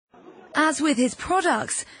As with his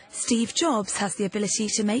products, Steve Jobs has the ability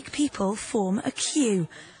to make people form a queue.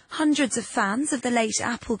 Hundreds of fans of the late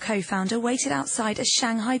Apple co-founder waited outside a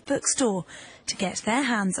Shanghai bookstore to get their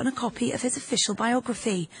hands on a copy of his official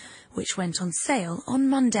biography, which went on sale on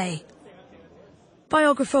Monday.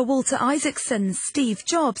 Biographer Walter Isaacson's Steve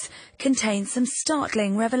Jobs contains some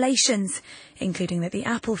startling revelations, including that the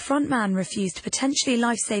Apple frontman refused potentially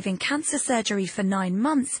life-saving cancer surgery for 9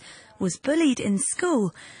 months, was bullied in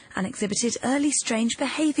school, and exhibited early strange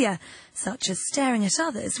behaviour, such as staring at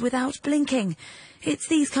others without blinking. It's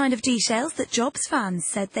these kind of details that Jobs fans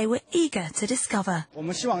said they were eager to discover.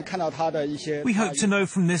 We hope to know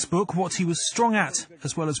from this book what he was strong at,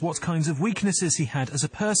 as well as what kinds of weaknesses he had as a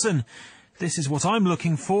person. This is what I'm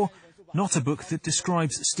looking for, not a book that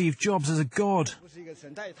describes Steve Jobs as a god.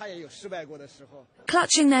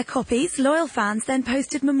 Clutching their copies, loyal fans then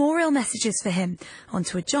posted memorial messages for him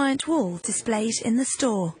onto a giant wall displayed in the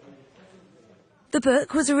store. The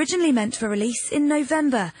book was originally meant for release in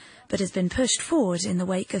November, but has been pushed forward in the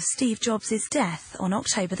wake of Steve Jobs' death on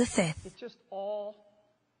October the 5th. It just all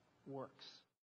works.